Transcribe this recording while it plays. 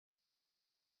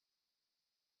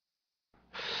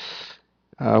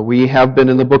We have been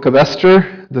in the book of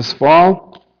Esther this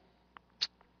fall,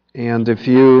 and if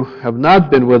you have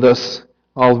not been with us,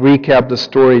 I'll recap the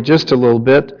story just a little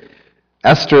bit.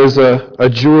 Esther is a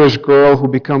Jewish girl who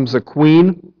becomes a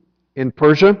queen in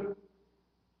Persia,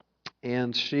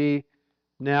 and she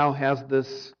now has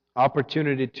this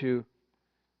opportunity to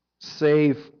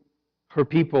save her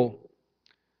people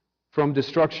from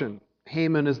destruction.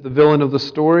 Haman is the villain of the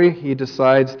story. He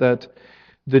decides that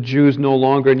the Jews no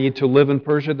longer need to live in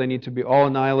Persia. They need to be all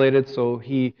annihilated. So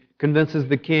he convinces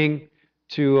the king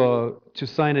to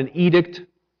sign an edict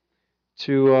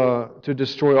to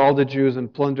destroy all the Jews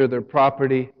and plunder their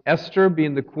property. Esther,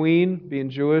 being the queen,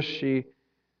 being Jewish,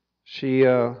 she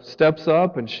steps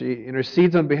up and she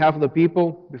intercedes on behalf of the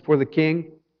people before the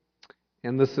king.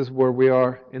 And this is where we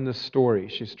are in the story.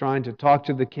 She's trying to talk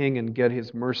to the king and get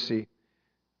his mercy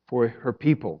for her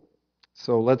people.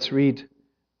 So let's read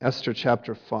Esther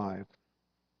chapter 5.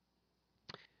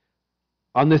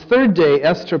 On the third day,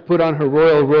 Esther put on her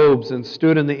royal robes and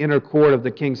stood in the inner court of the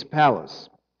king's palace,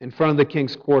 in front of the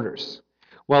king's quarters,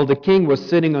 while the king was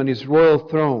sitting on his royal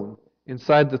throne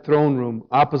inside the throne room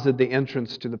opposite the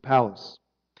entrance to the palace.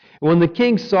 And when the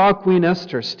king saw Queen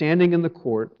Esther standing in the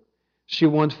court, she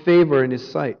won favor in his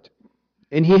sight.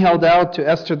 And he held out to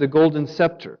Esther the golden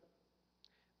scepter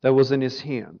that was in his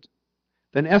hand.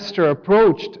 Then Esther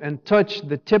approached and touched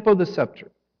the tip of the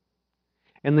scepter.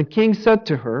 And the king said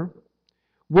to her,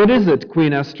 "What is it,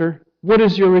 Queen Esther? What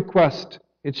is your request?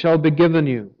 It shall be given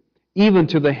you, even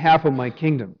to the half of my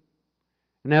kingdom."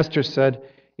 And Esther said,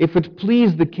 "If it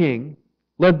please the king,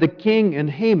 let the king and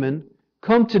Haman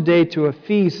come today to a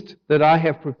feast that I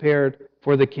have prepared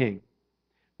for the king."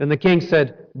 Then the king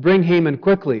said, "Bring Haman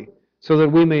quickly, so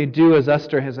that we may do as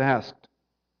Esther has asked."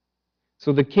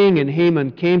 So the king and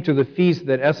Haman came to the feast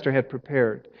that Esther had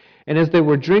prepared. And as they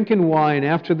were drinking wine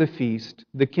after the feast,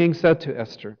 the king said to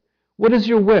Esther, "What is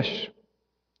your wish?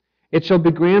 It shall be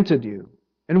granted you.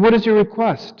 And what is your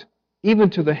request?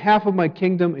 Even to the half of my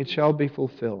kingdom it shall be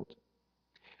fulfilled."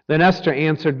 Then Esther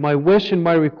answered, "My wish and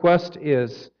my request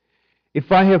is,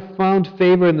 if I have found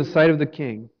favor in the sight of the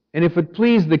king, and if it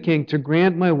please the king to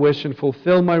grant my wish and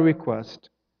fulfill my request,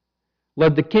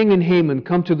 let the king and Haman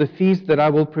come to the feast that I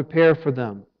will prepare for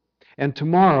them, and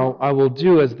tomorrow I will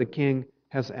do as the king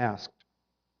has asked."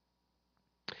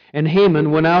 And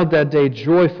Haman went out that day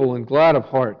joyful and glad of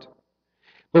heart.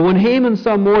 But when Haman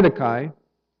saw Mordecai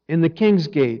in the king's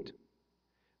gate,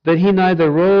 that he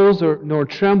neither rose nor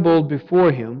trembled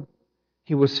before him,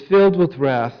 he was filled with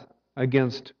wrath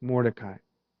against Mordecai.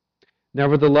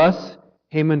 Nevertheless,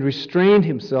 Haman restrained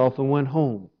himself and went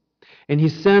home. And he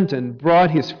sent and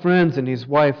brought his friends and his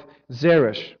wife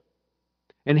Zeresh.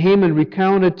 And Haman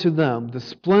recounted to them the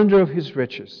splendor of his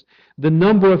riches, the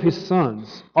number of his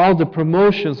sons, all the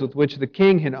promotions with which the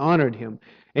king had honored him,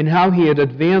 and how he had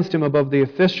advanced him above the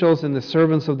officials and the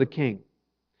servants of the king.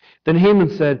 Then Haman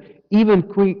said, "Even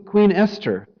Queen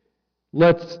Esther,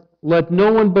 let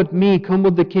no one but me come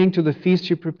with the king to the feast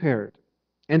she prepared.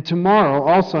 And tomorrow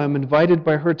also I am invited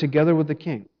by her together with the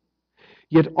king.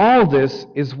 Yet all this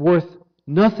is worth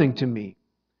nothing to me,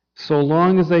 so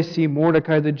long as I see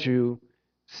Mordecai the Jew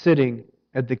sitting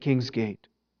at the king's gate."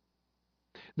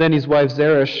 Then his wife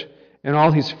Zeresh and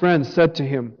all his friends said to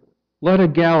him, "Let a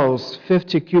gallows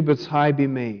 50 cubits high be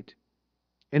made,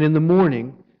 and in the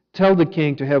morning tell the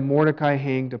king to have Mordecai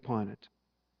hanged upon it.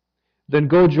 Then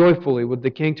go joyfully with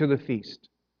the king to the feast."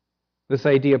 This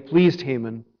idea pleased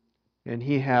Haman, and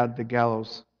he had the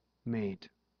gallows made.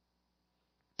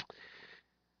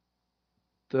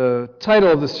 The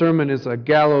title of the sermon is "A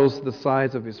Gallows the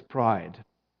Size of His Pride."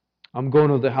 I'm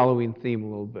going with the Halloween theme a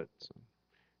little bit. So,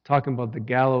 talking about the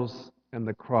gallows and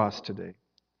the cross today.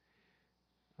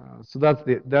 So that's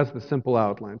the simple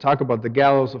outline. Talk about the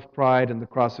gallows of pride and the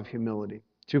cross of humility.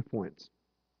 2 points.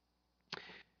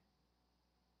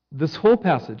 This whole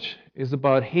passage is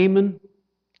about Haman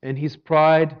and his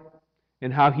pride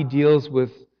and how he deals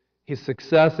with his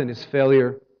success and his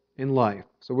failure in life.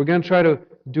 So we're going to try to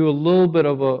do a little bit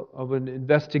of an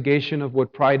investigation of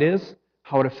what pride is,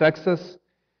 how it affects us,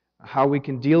 how we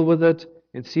can deal with it,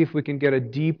 and see if we can get a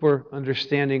deeper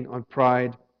understanding on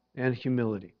pride and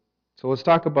humility. So let's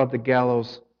talk about the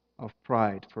gallows of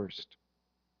pride first.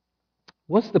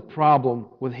 What's the problem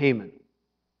with Haman?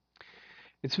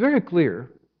 It's very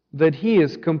clear that he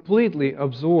is completely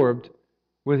absorbed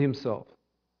with himself.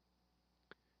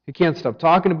 He can't stop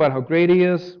talking about how great he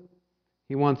is.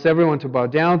 He wants everyone to bow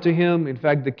down to him. In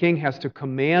fact, the king has to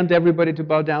command everybody to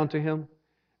bow down to him.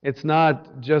 It's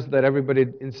not just that everybody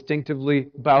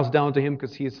instinctively bows down to him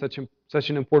because he is such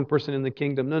an important person in the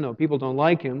kingdom. No, people don't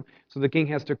like him, so the king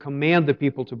has to command the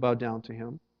people to bow down to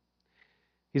him.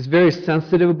 He's very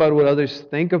sensitive about what others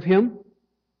think of him.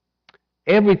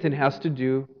 Everything has to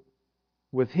do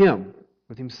with him,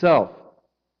 with himself.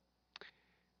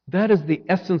 That is the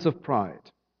essence of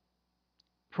pride.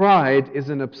 Pride is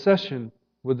an obsession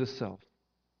with the self.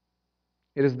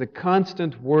 It is the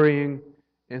constant worrying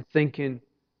and thinking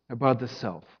about the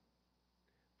self.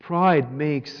 Pride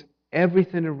makes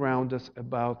everything around us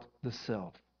about the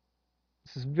self.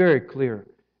 This is very clear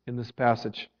in this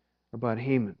passage about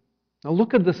Haman. Now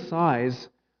look at the size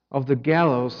of the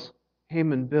gallows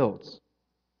Haman builds.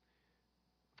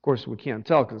 Of course, we can't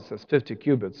tell because it says 50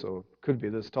 cubits, so it could be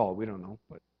this tall. We don't know.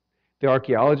 But the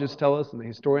archaeologists tell us and the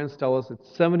historians tell us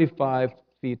it's 75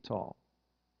 feet tall.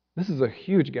 This is a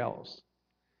huge gallows.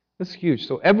 This is huge.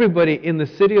 So everybody in the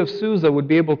city of Susa would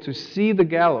be able to see the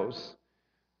gallows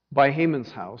by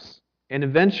Haman's house. And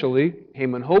eventually,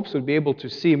 Haman hopes would be able to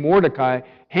see Mordecai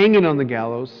hanging on the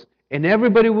gallows. And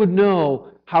everybody would know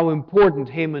how important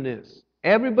Haman is.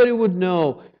 Everybody would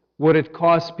know what it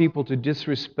costs people to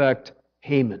disrespect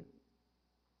Haman.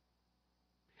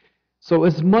 So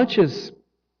as much as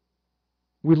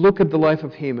we look at the life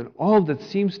of Haman, all of that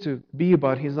seems to be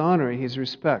about his honor and his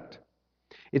respect.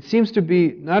 It seems to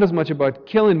be not as much about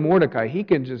killing Mordecai. He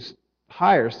can just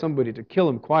hire somebody to kill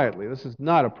him quietly. This is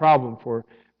not a problem for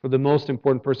the most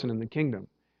important person in the kingdom.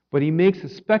 But he makes a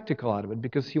spectacle out of it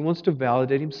because he wants to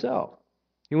validate himself.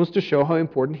 He wants to show how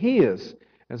important he is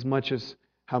as much as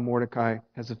how Mordecai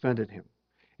has offended him.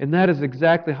 And that is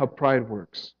exactly how pride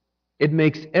works. It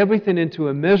makes everything into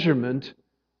a measurement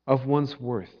of one's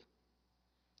worth.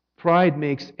 Pride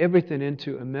makes everything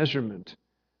into a measurement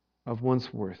of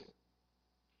one's worth.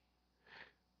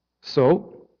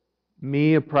 So,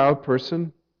 me, a proud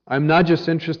person, I'm not just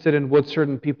interested in what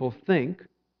certain people think.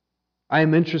 I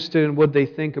am interested in what they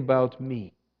think about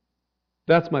me.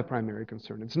 That's my primary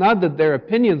concern. It's not that their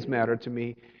opinions matter to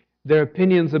me. Their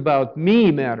opinions about me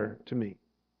matter to me.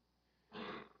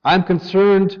 I'm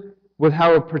concerned with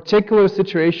how a particular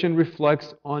situation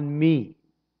reflects on me.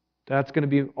 That's going to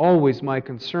be always my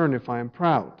concern if I am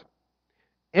proud.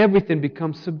 Everything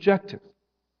becomes subjective.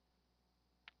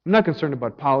 I'm not concerned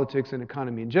about politics and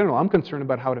economy in general. I'm concerned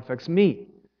about how it affects me,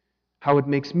 how it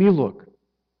makes me look.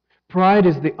 Pride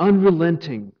is the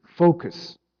unrelenting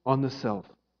focus on the self.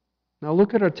 Now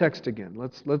look at our text again.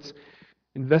 Let's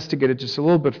investigate it just a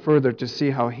little bit further to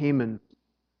see how Haman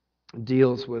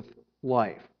deals with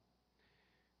life.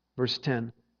 Verse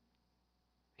 10.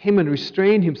 Haman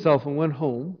restrained himself and went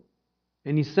home,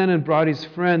 and he sent and brought his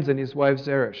friends and his wife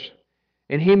Zeresh.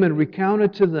 And Haman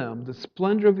recounted to them the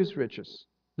splendor of his riches,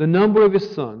 the number of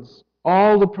his sons,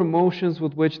 all the promotions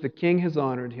with which the king has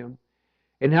honored him,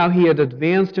 and how he had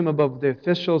advanced him above the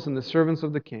officials and the servants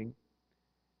of the king.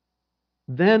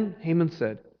 Then Haman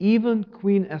said, "Even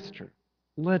Queen Esther,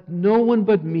 let no one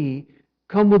but me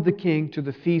come with the king to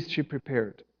the feast she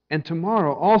prepared. And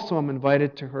tomorrow also I'm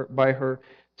invited to her by her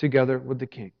together with the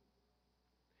king."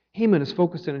 Haman is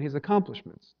focusing on his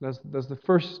accomplishments. That's the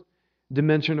first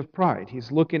dimension of pride.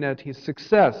 He's looking at his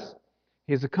success,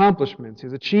 his accomplishments,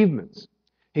 his achievements.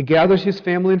 He gathers his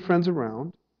family and friends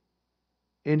around,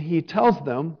 and he tells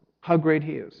them how great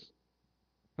he is.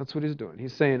 That's what he's doing.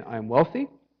 He's saying, "I'm wealthy."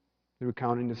 He's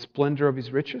recounting the splendor of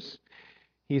his riches.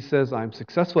 He says, "I'm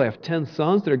successful. I have 10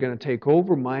 sons that are going to take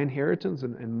over my inheritance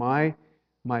and my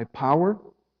power."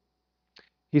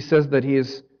 He says that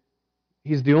he's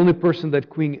the only person that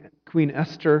Queen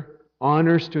Esther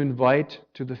honors to invite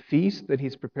to the feast that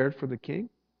he's prepared for the king.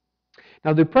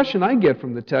 Now, the impression I get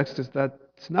from the text is that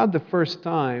it's not the first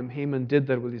time Haman did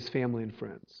that with his family and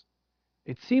friends.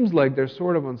 It seems like they're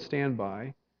sort of on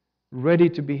standby, ready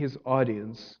to be his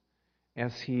audience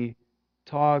as he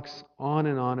talks on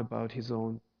and on about his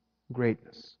own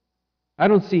greatness. I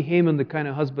don't see Haman the kind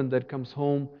of husband that comes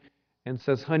home and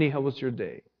says, "Honey, how was your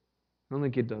day?" I don't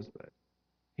think he does that.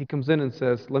 He comes in and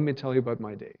says, "Let me tell you about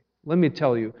my day. Let me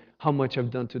tell you how much I've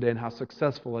done today and how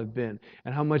successful I've been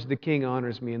and how much the king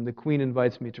honors me and the queen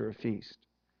invites me to her feast."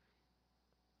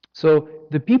 So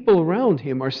the people around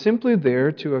him are simply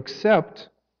there to accept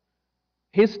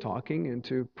his talking and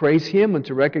to praise him and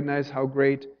to recognize how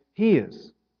great he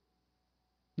is.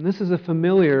 And this is a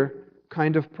familiar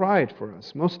kind of pride for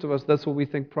us. Most of us, that's what we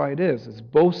think pride is. It's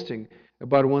boasting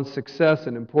about one's success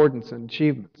and importance and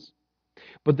achievements.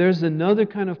 But there's another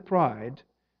kind of pride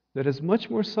that is much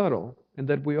more subtle and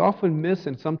that we often miss,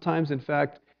 and sometimes, in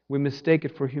fact, we mistake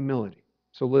it for humility.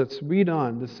 So let's read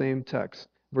on the same text,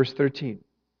 verse 13.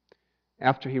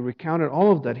 After he recounted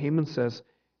all of that, Haman says,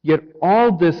 "Yet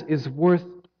all this is worth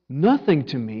nothing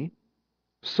to me,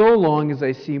 so long as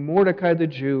I see Mordecai the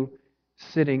Jew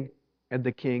sitting at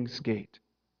the king's gate."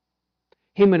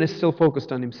 Haman is still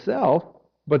focused on himself.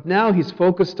 But now he's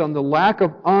focused on the lack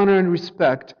of honor and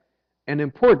respect and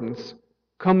importance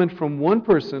coming from one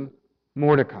person,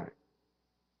 Mordecai.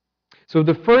 So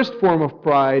the first form of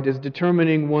pride is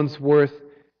determining one's worth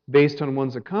based on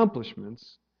one's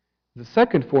accomplishments. The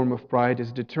second form of pride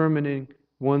is determining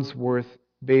one's worth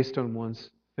based on one's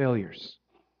failures.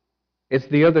 It's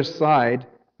the other side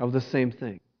of the same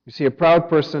thing. You see, a proud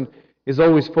person is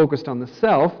always focused on the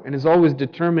self and is always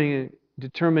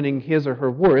determining his or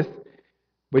her worth,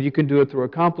 but you can do it through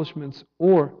accomplishments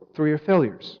or through your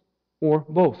failures, or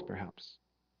both, perhaps.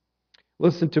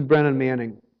 Listen to Brennan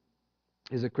Manning.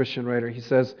 He's a Christian writer. He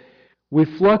says, "We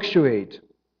fluctuate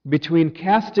between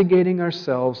castigating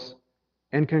ourselves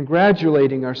and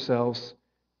congratulating ourselves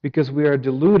because we are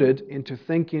deluded into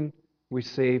thinking we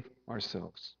save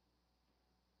ourselves."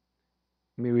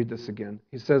 Let me read this again.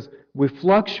 He says, "We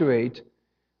fluctuate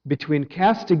between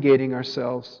castigating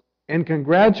ourselves and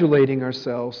congratulating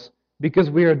ourselves because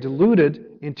we are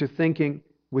deluded into thinking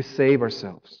we save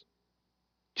ourselves."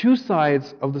 Two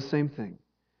sides of the same thing.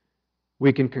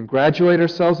 We can congratulate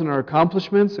ourselves on our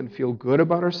accomplishments and feel good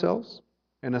about ourselves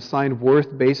and assign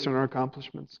worth based on our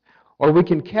accomplishments. Or we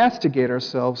can castigate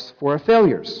ourselves for our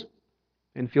failures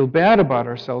and feel bad about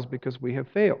ourselves because we have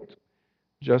failed.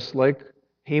 Just like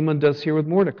Haman does here with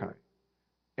Mordecai.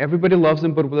 Everybody loves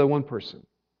him but with that one person.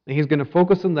 And he's going to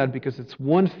focus on that because it's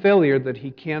one failure that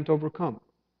he can't overcome.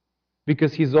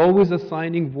 Because he's always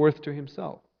assigning worth to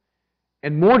himself.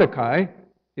 And Mordecai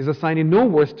is assigning no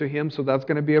worth to him, so that's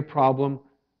going to be a problem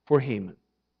for Haman.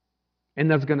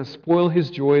 And that's going to spoil his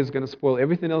joy, it's going to spoil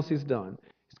everything else he's done.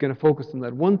 He's going to focus on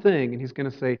that one thing, and he's going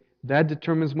to say, that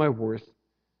determines my worth.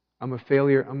 I'm a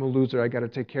failure, I'm a loser, I got to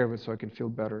take care of it so I can feel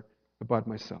better about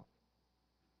myself.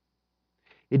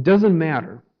 It doesn't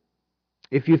matter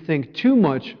if you think too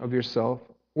much of yourself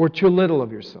or too little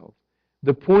of yourself.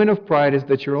 The point of pride is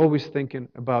that you're always thinking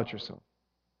about yourself.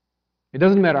 It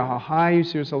doesn't matter how high you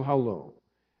see yourself, how low.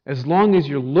 As long as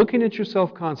you're looking at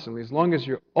yourself constantly, as long as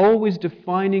you're always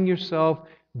defining yourself,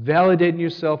 validating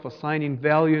yourself, assigning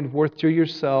value and worth to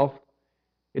yourself,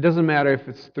 it doesn't matter if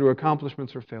it's through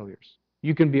accomplishments or failures.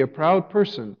 You can be a proud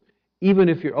person even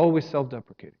if you're always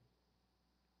self-deprecating.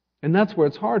 And that's where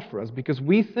it's hard for us, because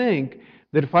we think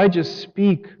that if I just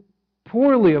speak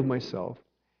poorly of myself,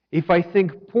 if I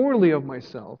think poorly of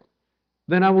myself,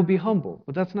 then I will be humble.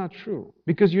 But that's not true,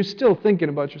 because you're still thinking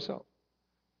about yourself.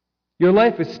 Your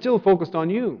life is still focused on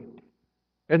you,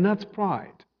 and that's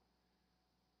pride.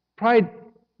 Pride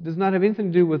does not have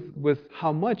anything to do with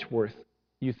how much worth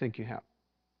you think you have.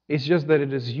 It's just that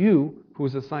it is you who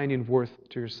is assigning worth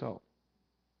to yourself.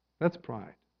 That's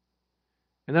pride.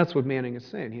 And that's what Manning is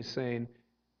saying. He's saying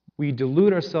we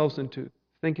delude ourselves into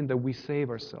thinking that we save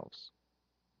ourselves.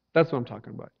 That's what I'm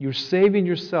talking about. You're saving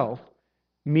yourself,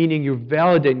 meaning you're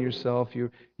validating yourself,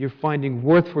 you're finding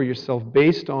worth for yourself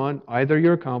based on either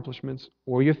your accomplishments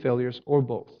or your failures or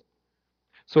both.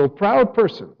 So a proud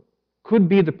person could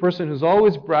be the person who's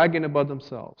always bragging about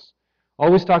themselves,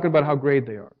 always talking about how great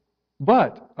they are.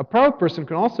 But a proud person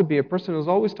can also be a person who's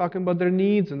always talking about their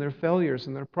needs and their failures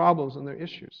and their problems and their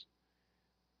issues.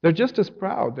 They're just as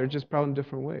proud. They're just proud in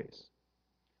different ways.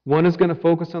 One is going to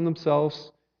focus on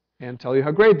themselves and tell you how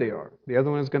great they are. The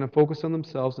other one is going to focus on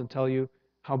themselves and tell you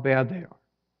how bad they are.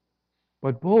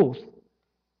 But both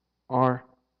are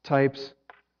types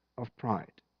of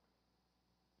pride.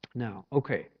 Now,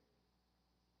 okay.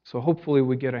 So hopefully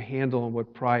we get a handle on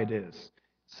what pride is.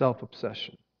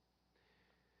 Self-obsession.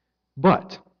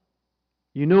 But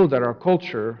you know that our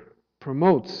culture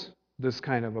promotes this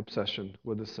kind of obsession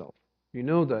with the self. You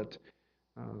know that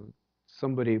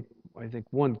I think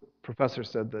one professor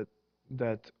said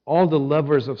that all the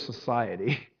levers of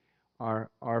society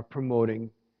are promoting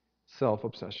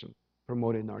self-obsession,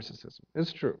 promoting narcissism.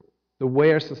 It's true. The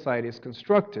way our society is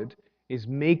constructed is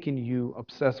making you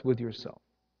obsessed with yourself.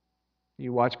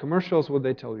 You watch commercials, what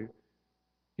they tell you?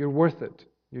 You're worth it.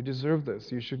 You deserve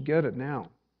this. You should get it now.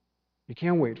 You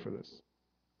can't wait for this.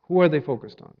 Who are they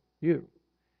focused on? You.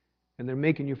 And they're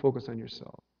making you focus on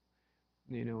yourself.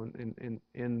 You know,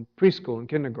 in preschool and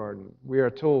kindergarten, we are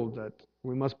told that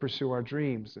we must pursue our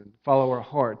dreams and follow our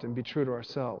heart and be true to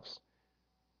ourselves.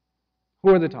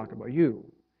 Who are they talking about? You.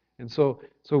 And so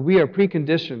we are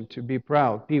preconditioned to be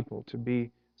proud people, to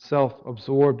be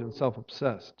self-absorbed and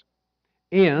self-obsessed.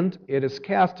 And it is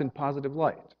cast in positive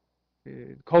light.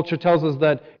 Culture tells us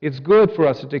that it's good for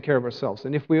us to take care of ourselves.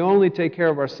 And if we only take care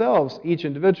of ourselves, each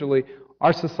individually,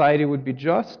 our society would be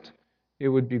just, it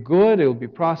would be good, it would be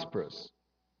prosperous.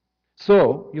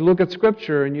 So, you look at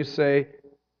Scripture and you say,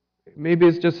 maybe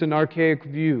it's just an archaic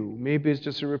view. Maybe it's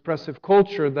just a repressive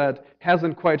culture that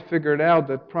hasn't quite figured out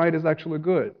that pride is actually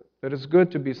good. that it's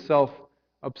good to be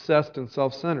self-obsessed and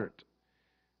self-centered.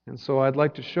 And so I'd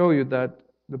like to show you that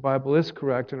the Bible is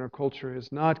correct and our culture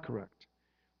is not correct.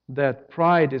 That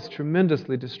pride is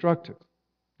tremendously destructive.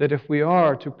 That if we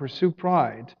are to pursue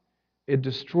pride, it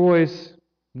destroys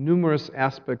numerous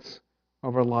aspects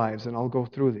of our lives, and I'll go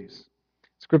through these.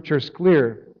 Scripture is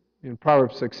clear in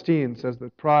Proverbs 16, says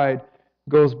that pride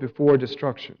goes before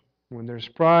destruction. When there's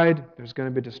pride, there's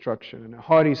going to be destruction, and a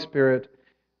haughty spirit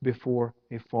before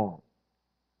a fall.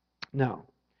 Now,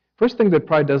 first thing that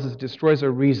pride does is destroys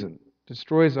our reason,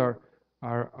 destroys our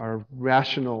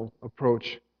rational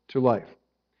approach to life.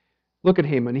 Look at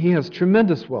Haman. He has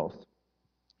tremendous wealth.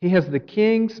 He has the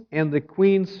king's and the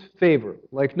queen's favor,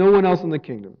 like no one else in the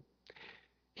kingdom.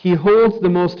 He holds the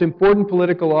most important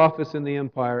political office in the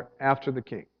empire after the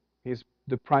king. He's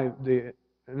the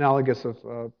analogous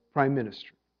of prime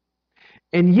minister.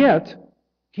 And yet,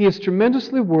 he is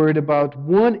tremendously worried about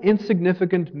one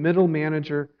insignificant middle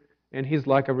manager and his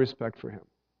lack of respect for him.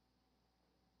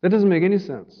 That doesn't make any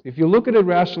sense. If you look at it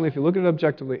rationally, if you look at it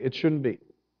objectively, it shouldn't be.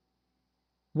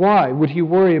 Why would he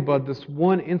worry about this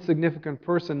one insignificant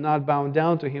person not bowing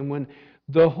down to him when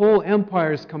the whole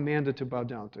empire is commanded to bow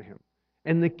down to him?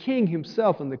 And the king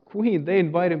himself and the queen, they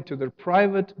invite him to their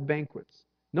private banquets.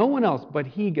 No one else but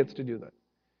he gets to do that.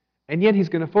 And yet he's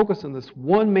going to focus on this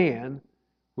one man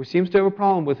who seems to have a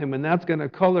problem with him, and that's going to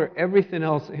color everything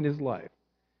else in his life.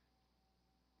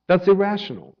 That's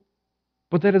irrational.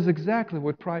 But that is exactly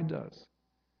what pride does.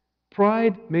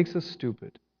 Pride makes us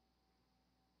stupid.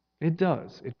 It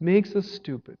does. It makes us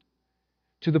stupid.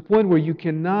 To the point where you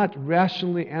cannot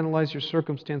rationally analyze your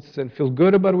circumstances and feel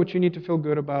good about what you need to feel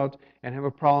good about and have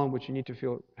a problem which you need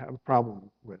to have a problem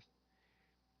with.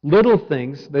 Little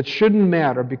things that shouldn't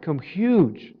matter become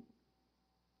huge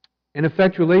and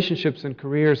affect relationships and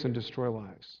careers and destroy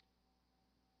lives.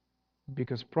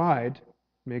 Because pride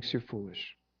makes you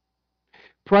foolish.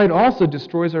 Pride also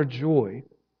destroys our joy.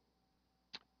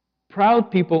 Proud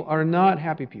people are not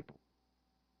happy people.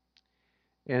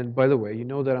 And by the way, you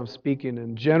know that I'm speaking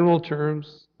in general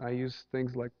terms. I use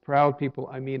things like proud people,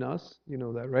 I mean us. You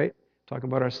know that, right? Talking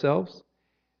about ourselves.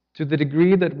 To the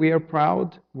degree that we are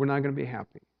proud, we're not going to be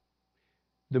happy.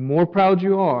 The more proud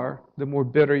you are, the more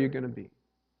bitter you're going to be.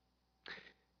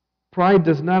 Pride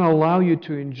does not allow you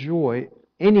to enjoy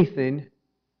anything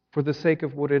for the sake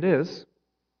of what it is,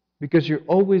 because you're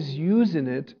always using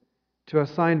it to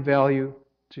assign value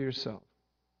to yourself.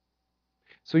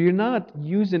 So you're not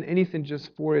using anything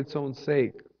just for its own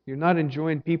sake. You're not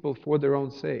enjoying people for their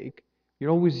own sake.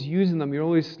 You're always using them. You're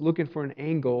always looking for an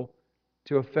angle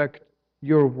to affect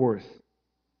your worth.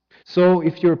 So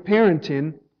if your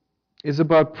parenting is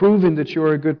about proving that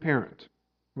you're a good parent,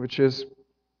 which is,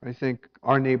 I think,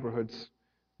 our neighborhood's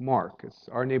mark, it's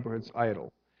our neighborhood's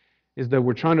idol, is that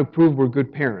we're trying to prove we're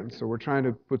good parents, or we're trying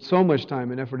to put so much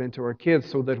time and effort into our kids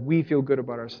so that we feel good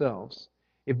about ourselves.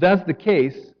 If that's the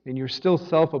case, and you're still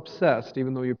self-obsessed,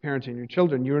 even though you're parenting your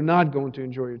children, you're not going to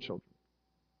enjoy your children.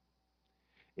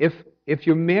 If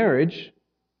your marriage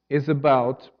is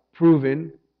about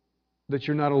proving that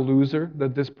you're not a loser,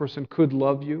 that this person could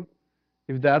love you,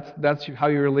 if that's how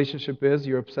your relationship is,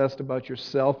 you're obsessed about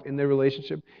yourself in their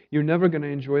relationship, you're never going to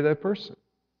enjoy that person.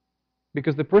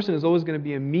 Because the person is always going to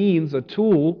be a means, a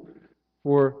tool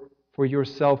for your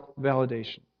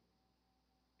self-validation.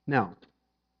 Now,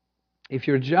 if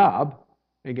your job,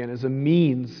 again, is a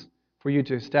means for you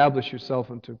to establish yourself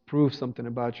and to prove something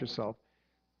about yourself,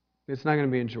 it's not going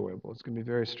to be enjoyable. It's going to be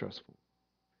very stressful.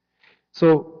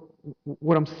 So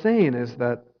what I'm saying is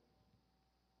that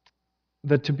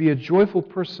to be a joyful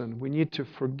person, we need to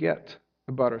forget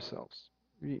about ourselves.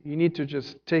 You need to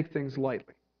just take things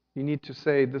lightly. You need to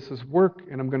say, this is work,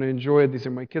 and I'm going to enjoy it. These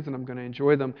are my kids, and I'm going to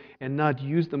enjoy them, and not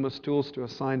use them as tools to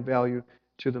assign value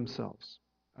to themselves.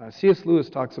 C.S. Lewis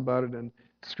talks about it in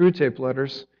Screwtape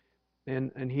Letters,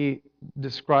 and he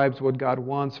describes what God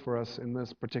wants for us in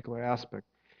this particular aspect.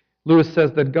 Lewis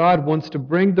says that God wants to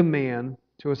bring the man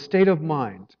to a state of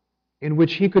mind in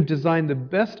which he could design the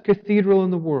best cathedral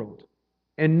in the world,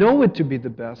 and know it to be the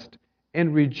best,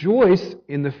 and rejoice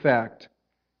in the fact,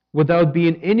 without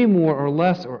being any more or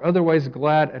less or otherwise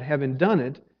glad at having done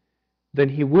it than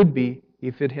he would be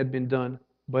if it had been done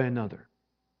by another.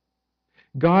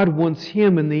 God wants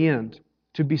him in the end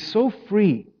to be so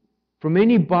free from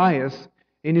any bias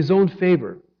in his own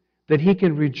favor that he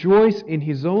can rejoice in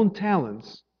his own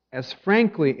talents as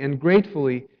frankly and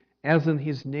gratefully as in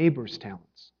his neighbor's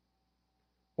talents,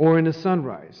 or in a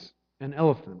sunrise, an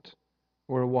elephant,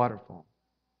 or a waterfall.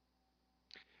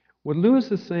 What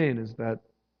Lewis is saying is that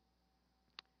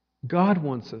God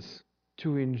wants us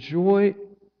to enjoy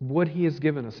what He has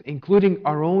given us, including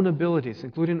our own abilities,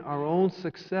 including our own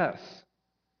success,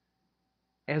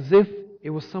 as if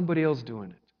it was somebody else doing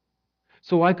it.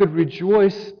 So I could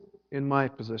rejoice in my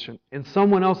position, in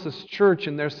someone else's church,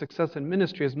 in their success in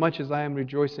ministry, as much as I am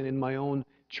rejoicing in my own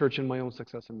church and my own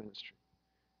success in ministry.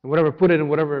 And whatever, put it in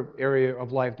whatever area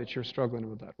of life that you're struggling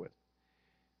with that with.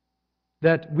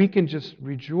 That we can just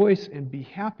rejoice and be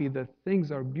happy that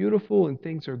things are beautiful and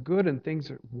things are good and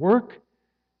things work,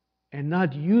 and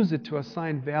not use it to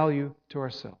assign value to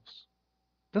ourselves.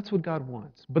 That's what God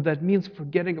wants. But that means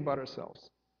forgetting about ourselves.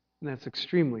 And that's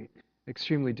extremely,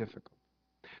 extremely difficult.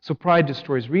 So pride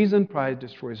destroys reason, pride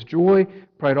destroys joy,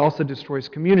 pride also destroys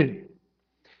community.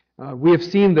 We have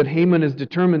seen that Haman is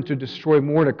determined to destroy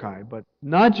Mordecai, but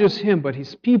not just him, but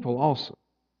his people also.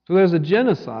 So there's a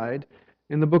genocide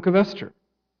in the book of Esther.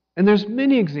 And there's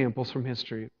many examples from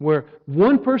history where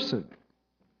one person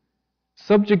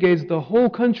subjugates the whole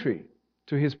country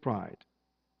to his pride.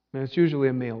 And it's usually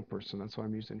a male person, that's why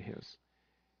I'm using his.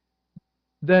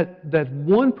 That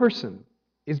one person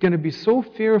is going to be so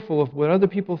fearful of what other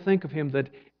people think of him that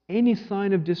any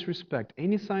sign of disrespect,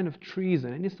 any sign of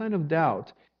treason, any sign of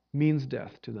doubt means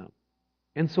death to them.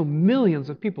 And so millions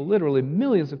of people, literally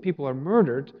millions of people, are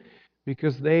murdered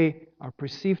because they are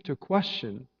perceived to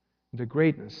question the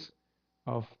greatness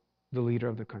of the leader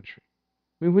of the country.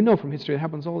 I mean, we know from history it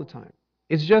happens all the time.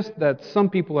 It's just that some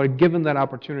people are given that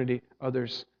opportunity,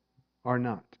 others are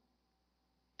not.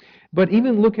 But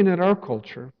even looking at our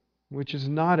culture, which is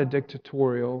not a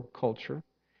dictatorial culture,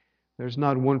 there's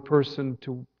not one person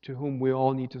to whom we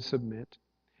all need to submit.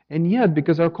 And yet,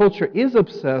 because our culture is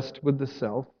obsessed with the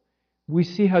self, we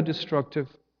see how destructive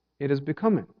it is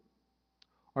becoming.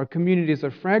 Our communities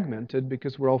are fragmented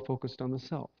because we're all focused on the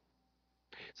self.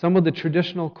 Some of the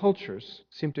traditional cultures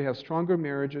seem to have stronger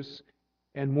marriages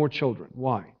and more children.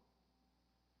 Why?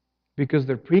 Because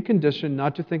they're preconditioned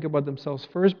not to think about themselves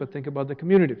first, but think about the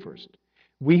community first.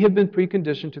 We have been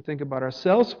preconditioned to think about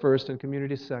ourselves first and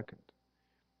community second.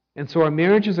 And so our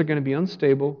marriages are going to be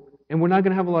unstable, and we're not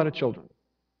going to have a lot of children.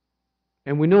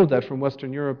 And we know that from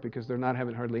Western Europe because they're not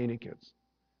having hardly any kids.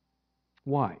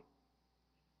 Why?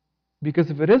 Because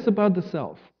if it is about the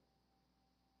self,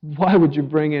 why would you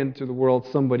bring into the world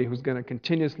somebody who's going to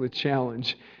continuously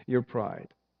challenge your pride?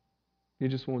 You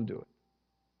just won't do it.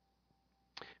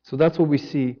 So that's what we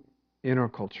see in our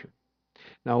culture.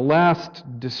 Now, last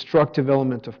destructive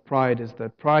element of pride is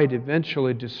that pride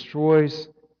eventually destroys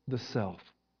the self.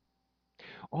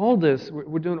 All this,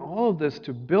 we're doing all of this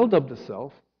to build up the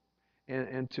self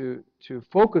and to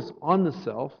focus on the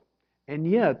self,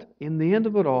 and yet, in the end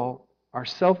of it all, our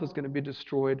self is going to be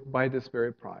destroyed by this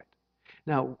very pride.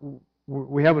 Now,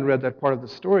 we haven't read that part of the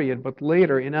story yet, but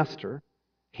later in Esther,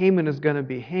 Haman is going to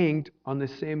be hanged on the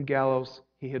same gallows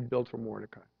he had built for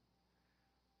Mordecai.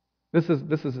 This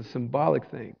is a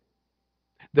symbolic thing,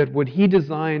 that what he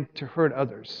designed to hurt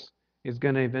others is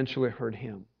going to eventually hurt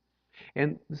him.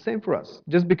 And the same for us.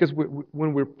 Just because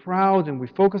when we're proud and we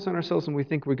focus on ourselves and we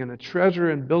think we're going to treasure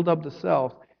and build up the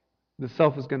self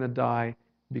is going to die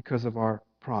because of our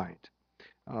pride.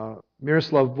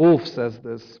 Miroslav Volf says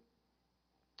this.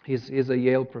 He's a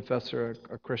Yale professor,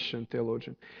 a Christian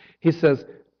theologian. He says,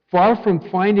 far from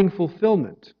finding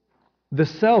fulfillment, the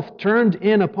self turned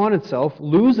in upon itself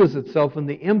loses itself in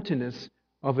the emptiness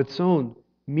of its own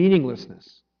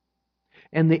meaninglessness.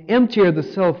 And the emptier the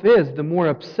self is, the more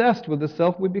obsessed with the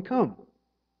self we become.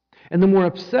 And the more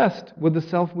obsessed with the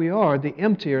self we are, the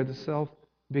emptier the self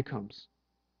becomes.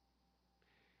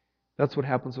 That's what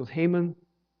happens with Haman.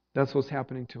 That's what's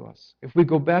happening to us. If we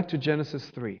go back to Genesis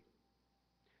 3,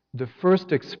 the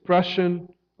first expression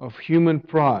of human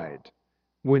pride,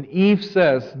 when Eve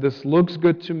says, this looks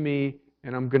good to me,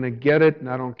 and I'm going to get it, and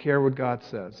I don't care what God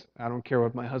says. I don't care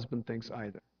what my husband thinks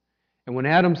either. And when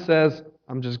Adam says,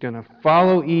 I'm just going to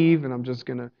follow Eve, and I'm just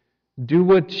going to do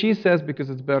what she says because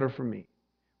it's better for me.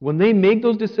 When they make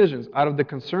those decisions out of the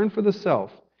concern for the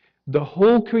self, the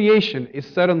whole creation is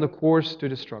set on the course to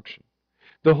destruction.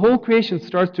 The whole creation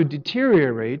starts to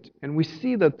deteriorate, and we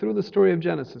see that through the story of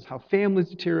Genesis, how families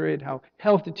deteriorate, how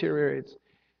health deteriorates,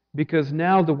 because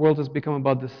now the world has become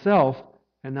about the self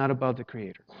and not about the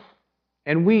Creator.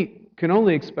 And we can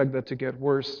only expect that to get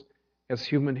worse as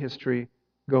human history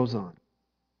goes on.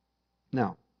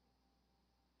 Now,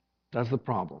 that's the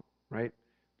problem, right?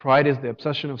 Pride is the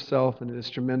obsession of self, and it is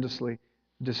tremendously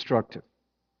destructive.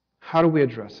 How do we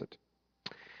address it?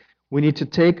 We need to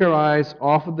take our eyes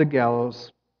off of the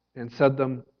gallows and set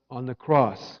them on the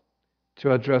cross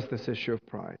to address this issue of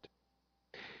pride.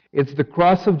 It's the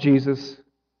cross of Jesus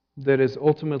that is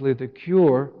ultimately the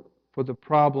cure for the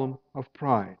problem of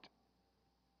pride.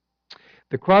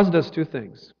 The cross does two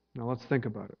things. Now let's think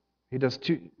about it.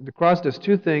 The cross does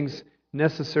two things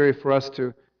necessary for us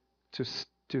to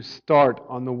start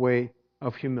on the way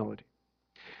of humility.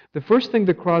 The first thing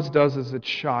the cross does is it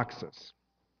shocks us.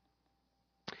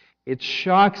 It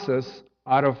shocks us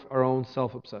out of our own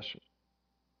self-obsession.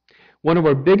 One of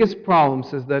our biggest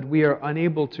problems is that we are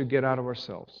unable to get out of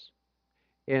ourselves.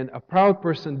 And a proud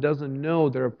person doesn't know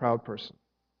they're a proud person.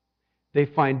 They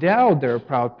find out they're a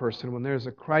proud person when there's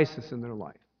a crisis in their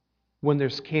life, when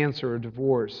there's cancer or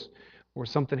divorce, or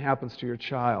something happens to your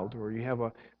child, or you have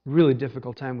a really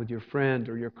difficult time with your friend,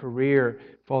 or your career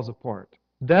falls apart.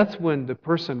 That's when the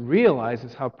person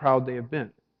realizes how proud they have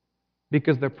been.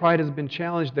 Because their pride has been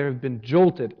challenged, they have been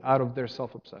jolted out of their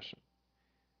self-obsession.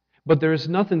 But there is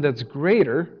nothing that's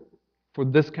greater for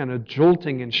this kind of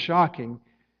jolting and shocking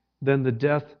than the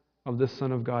death of the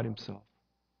Son of God Himself.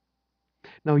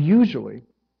 Now, usually,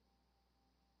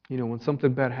 when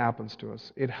something bad happens to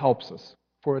us, it helps us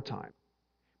for a time.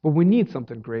 But we need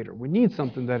something greater. We need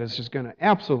something that is just going to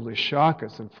absolutely shock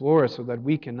us and floor us so that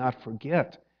we cannot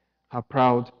forget how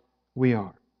proud we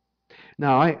are.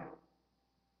 Now,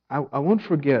 I won't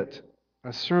forget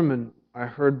a sermon I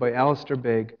heard by Alistair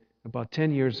Begg about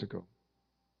 10 years ago.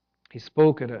 He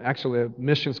spoke at actually a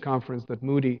missions conference that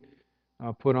Moody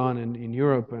put on in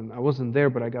Europe, and I wasn't there,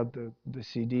 but I got the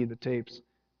CD, the tapes.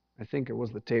 I think it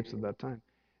was the tapes at that time.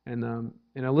 And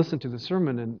I listened to the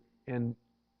sermon, and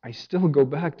I still go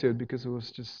back to it because it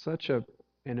was just such an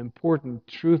important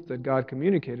truth that God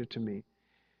communicated to me.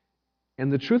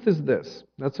 And the truth is this.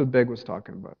 That's what Begg was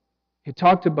talking about. He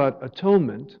talked about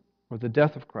atonement, or the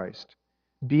death of Christ,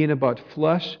 being about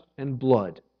flesh and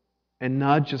blood, and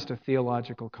not just a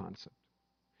theological concept.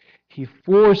 He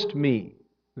forced me,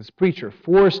 this preacher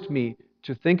forced me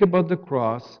to think about the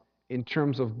cross in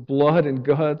terms of blood and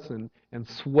guts and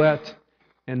sweat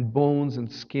and bones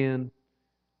and skin,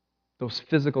 those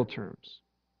physical terms.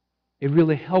 It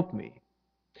really helped me,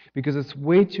 because it's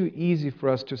way too easy for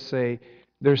us to say,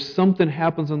 there's something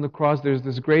happens on the cross, there's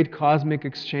this great cosmic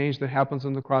exchange that happens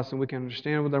on the cross, and we can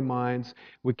understand it with our minds,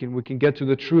 we can get to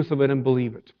the truth of it and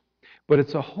believe it. But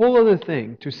it's a whole other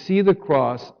thing to see the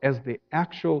cross as the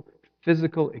actual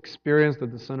physical experience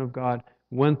that the Son of God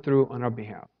went through on our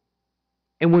behalf.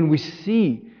 And when we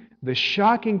see the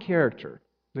shocking character,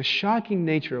 the shocking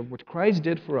nature of what Christ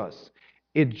did for us,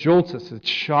 it jolts us, it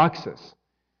shocks us.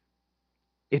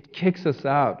 It kicks us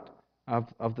out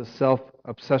of the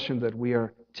self-obsession that we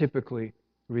are typically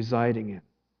residing in.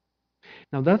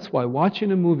 Now that's why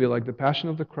watching a movie like The Passion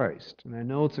of the Christ, and I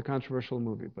know it's a controversial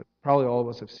movie, but probably all of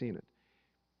us have seen it.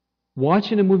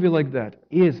 Watching a movie like that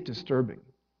is disturbing.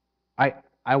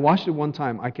 I watched it one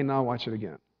time, I cannot watch it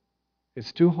again.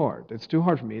 It's too hard. It's too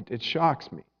hard for me. It shocks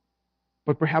me.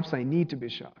 But perhaps I need to be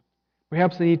shocked.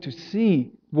 Perhaps I need to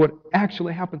see what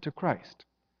actually happened to Christ.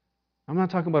 I'm not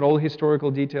talking about all the historical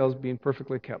details being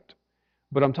perfectly kept.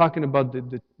 But I'm talking about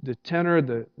the tenor,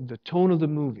 the tone of the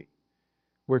movie,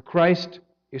 where Christ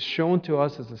is shown to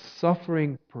us as a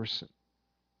suffering person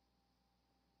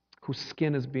whose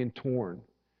skin is being torn.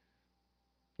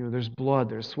 There's blood,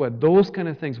 there's sweat, those kind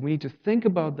of things. We need to think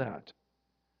about that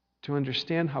to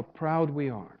understand how proud we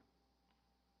are.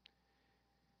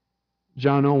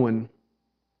 John Owen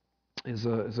is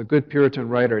a good Puritan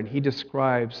writer, and he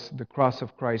describes the cross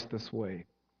of Christ this way.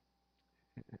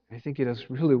 I think he does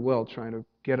really well trying to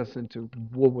get us into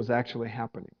what was actually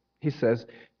happening. He says,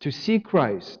 to see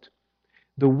Christ,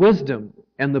 the wisdom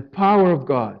and the power of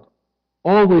God,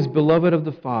 always beloved of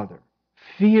the Father,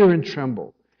 fear and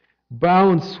tremble, bow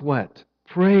and sweat,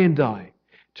 pray and die,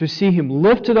 to see Him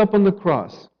lifted up on the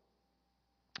cross,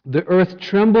 the earth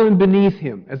trembling beneath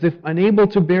Him as if unable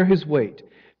to bear His weight,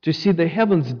 to see the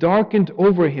heavens darkened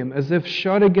over Him as if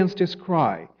shut against His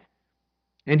cry,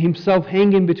 and Himself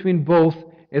hanging between both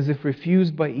as if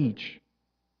refused by each,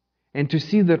 and to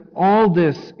see that all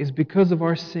this is because of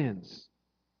our sins,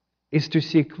 is to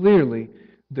see clearly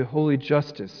the holy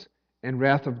justice and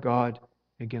wrath of God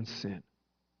against sin.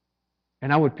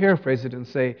 And I would paraphrase it and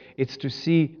say, it's to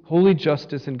see holy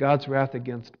justice and God's wrath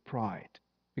against pride,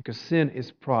 because sin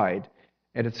is pride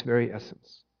at its very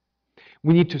essence.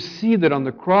 We need to see that on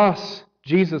the cross,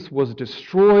 Jesus was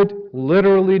destroyed,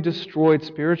 literally destroyed,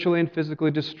 spiritually and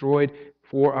physically destroyed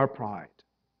for our pride.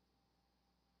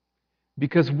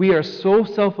 Because we are so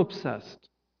self-obsessed,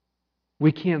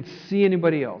 we can't see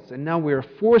anybody else. And now we are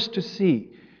forced to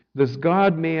see this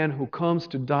God-man who comes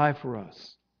to die for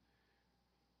us.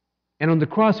 And on the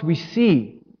cross, we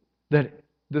see that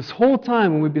this whole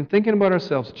time when we've been thinking about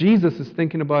ourselves, Jesus is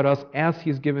thinking about us as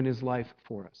He's given His life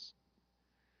for us.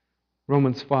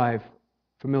 Romans 5,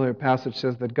 familiar passage,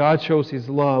 says that God shows His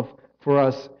love for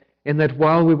us and that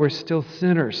while we were still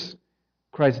sinners,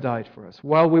 Christ died for us.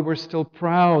 While we were still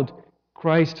proud,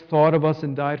 Christ thought of us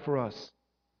and died for us.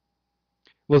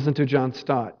 Listen to John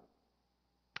Stott.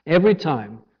 Every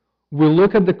time we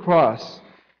look at the cross,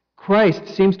 Christ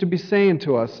seems to be saying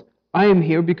to us, I am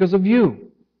here because of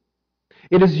you.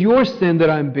 It is your sin that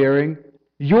I am bearing,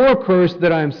 your curse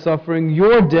that I am suffering,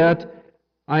 your debt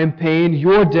I am paying,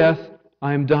 your death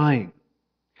I am dying.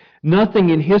 Nothing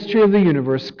in history of the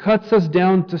universe cuts us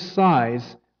down to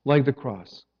size like the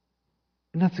cross.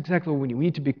 And that's exactly what we need. We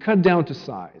need to be cut down to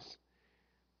size.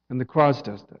 And the cross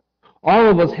does that. All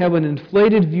of us have an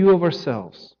inflated view of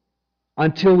ourselves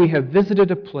until we have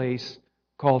visited a place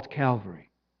called Calvary.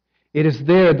 It is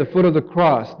there at the foot of the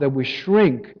cross that we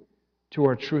shrink to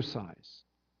our true size.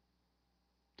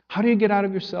 How do you get out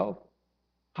of yourself?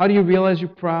 How do you realize you're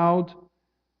proud?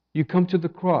 You come to the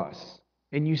cross,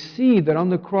 and you see that on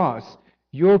the cross,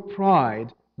 your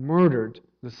pride murdered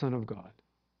the Son of God.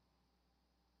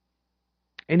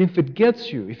 And if it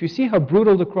gets you, if you see how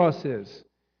brutal the cross is,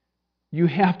 you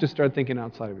have to start thinking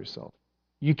outside of yourself.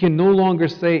 You can no longer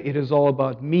say it is all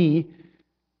about me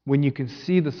when you can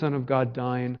see the Son of God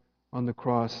dying on the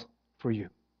cross for you.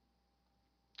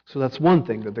 So that's one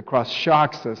thing, that the cross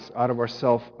shocks us out of our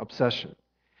self-obsession.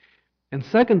 And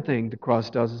second thing the cross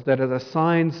does is that it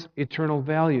assigns eternal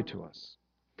value to us.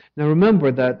 Now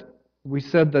remember that we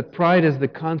said that pride is the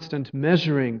constant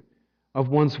measuring of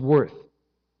one's worth,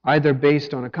 either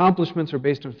based on accomplishments or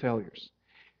based on failures.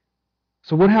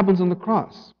 So what happens on the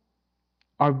cross?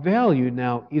 Our value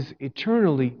now is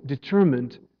eternally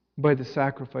determined by the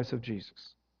sacrifice of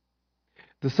Jesus.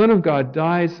 The Son of God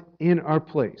dies in our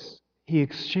place. He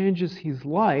exchanges His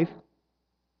life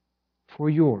for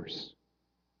yours.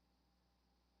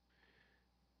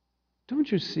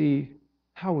 Don't you see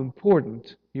how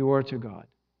important you are to God?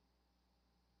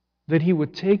 That He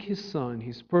would take His Son,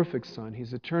 His perfect Son,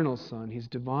 His eternal Son, His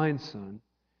divine Son,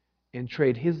 and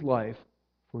trade His life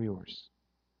for yours.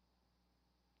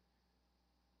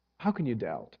 How can you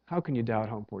doubt? How can you doubt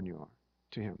how important you are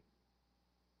to Him?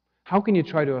 How can you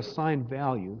try to assign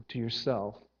value to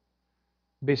yourself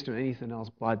based on anything else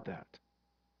but that?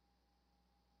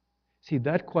 See,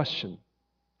 that question,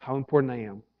 how important I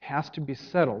am, has to be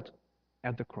settled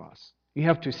at the cross. You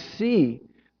have to see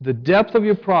the depth of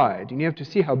your pride, and you have to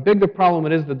see how big the problem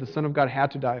it is that the Son of God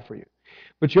had to die for you.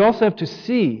 But you also have to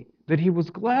see that He was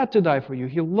glad to die for you.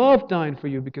 He loved dying for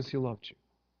you because He loved you.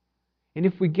 And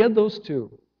if we get those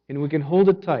two, and we can hold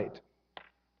it tight,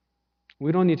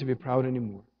 we don't need to be proud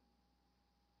anymore.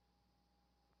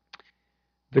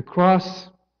 The cross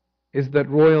is that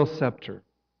royal scepter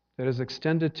that is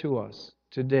extended to us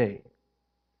today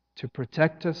to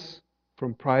protect us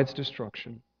from pride's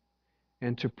destruction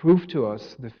and to prove to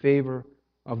us the favor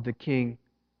of the King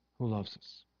who loves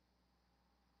us.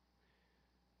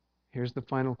 Here's the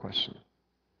final question.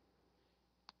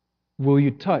 Will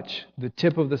you touch the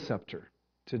tip of the scepter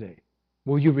today?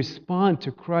 Will you respond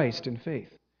to Christ in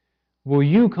faith? Will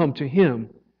you come to Him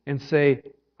and say,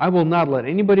 I will not let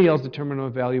anybody else determine my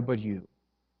value but you.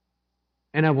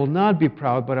 And I will not be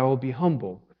proud, but I will be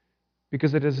humble,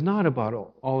 because it is not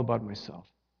all about myself.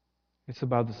 It's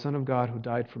about the Son of God who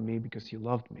died for me because He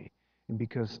loved me and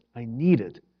because I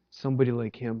needed somebody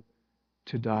like Him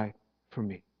to die for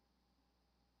me.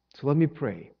 So let me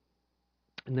pray,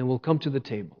 and then we'll come to the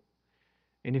table.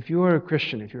 And if you are a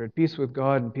Christian, if you're at peace with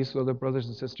God and peace with other brothers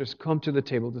and sisters, come to the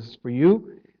table. This is for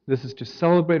you. This is to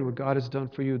celebrate what God has done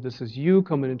for you. This is you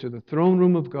coming into the throne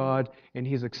room of God, and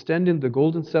He's extending the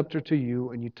golden scepter to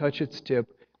you, and you touch its tip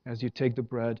as you take the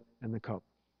bread and the cup.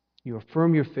 You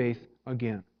affirm your faith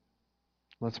again.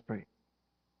 Let's pray.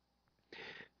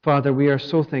 Father, we are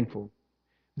so thankful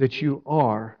that you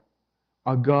are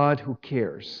a God who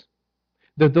cares.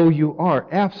 That though you are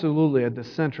absolutely at the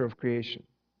center of creation,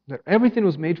 that everything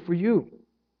was made for you,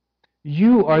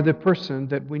 you are the person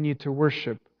that we need to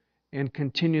worship and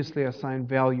continuously assign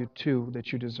value to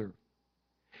that you deserve.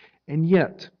 And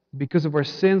yet, because of our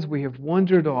sins, we have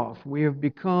wandered off. We have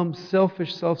become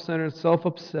selfish, self-centered,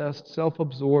 self-obsessed,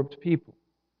 self-absorbed people.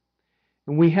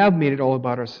 And we have made it all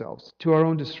about ourselves, to our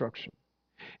own destruction.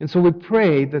 And so we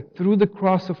pray that through the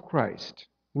cross of Christ,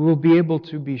 we will be able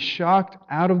to be shocked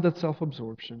out of that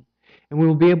self-absorption, and we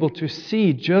will be able to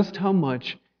see just how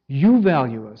much you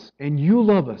value us and you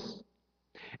love us.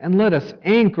 And let us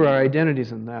anchor our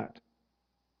identities in that.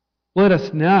 Let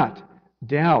us not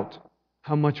doubt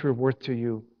how much we're worth to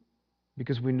you,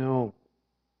 because we know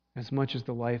as much as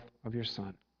the life of your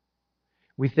Son.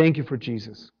 We thank you for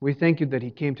Jesus. We thank you that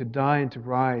He came to die and to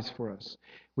rise for us.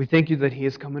 We thank you that He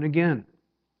is coming again.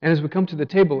 And as we come to the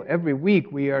table every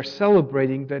week, we are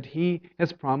celebrating that He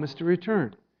has promised to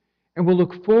return. And we'll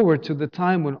look forward to the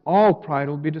time when all pride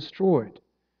will be destroyed,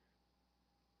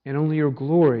 and only your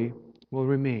glory will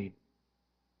remain.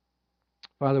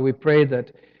 Father, we pray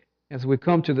that as we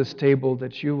come to this table,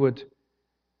 that you would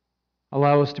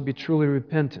allow us to be truly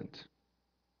repentant.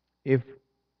 If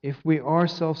we are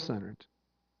self-centered,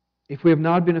 if we have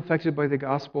not been affected by the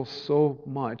gospel so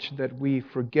much that we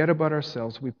forget about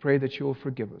ourselves, we pray that you will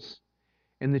forgive us,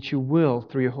 and that you will,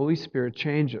 through your Holy Spirit,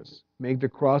 change us, make the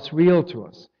cross real to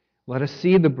us. Let us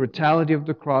see the brutality of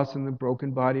the cross in the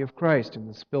broken body of Christ, in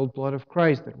the spilled blood of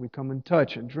Christ that we come and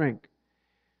touch and drink.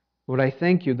 Lord, I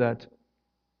thank you that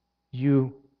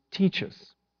you teach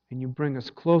us and you bring us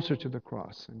closer to the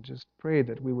cross, and just pray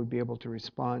that we would be able to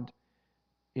respond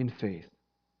in faith.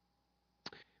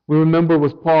 We remember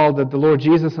with Paul that the Lord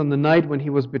Jesus, on the night when he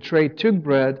was betrayed, took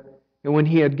bread, and when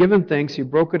he had given thanks, he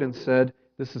broke it and said,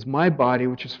 "This is my body,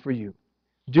 which is for you.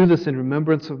 Do this in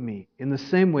remembrance of me." In the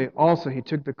same way also he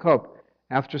took the cup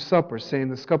after supper, saying,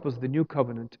 "This cup is the new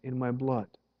covenant in my blood.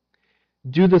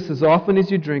 Do this as often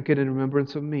as you drink it in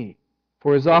remembrance of me.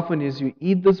 For as often as you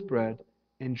eat this bread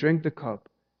and drink the cup,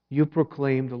 you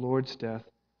proclaim the Lord's death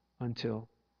until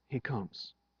he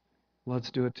comes."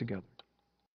 Let's do it together.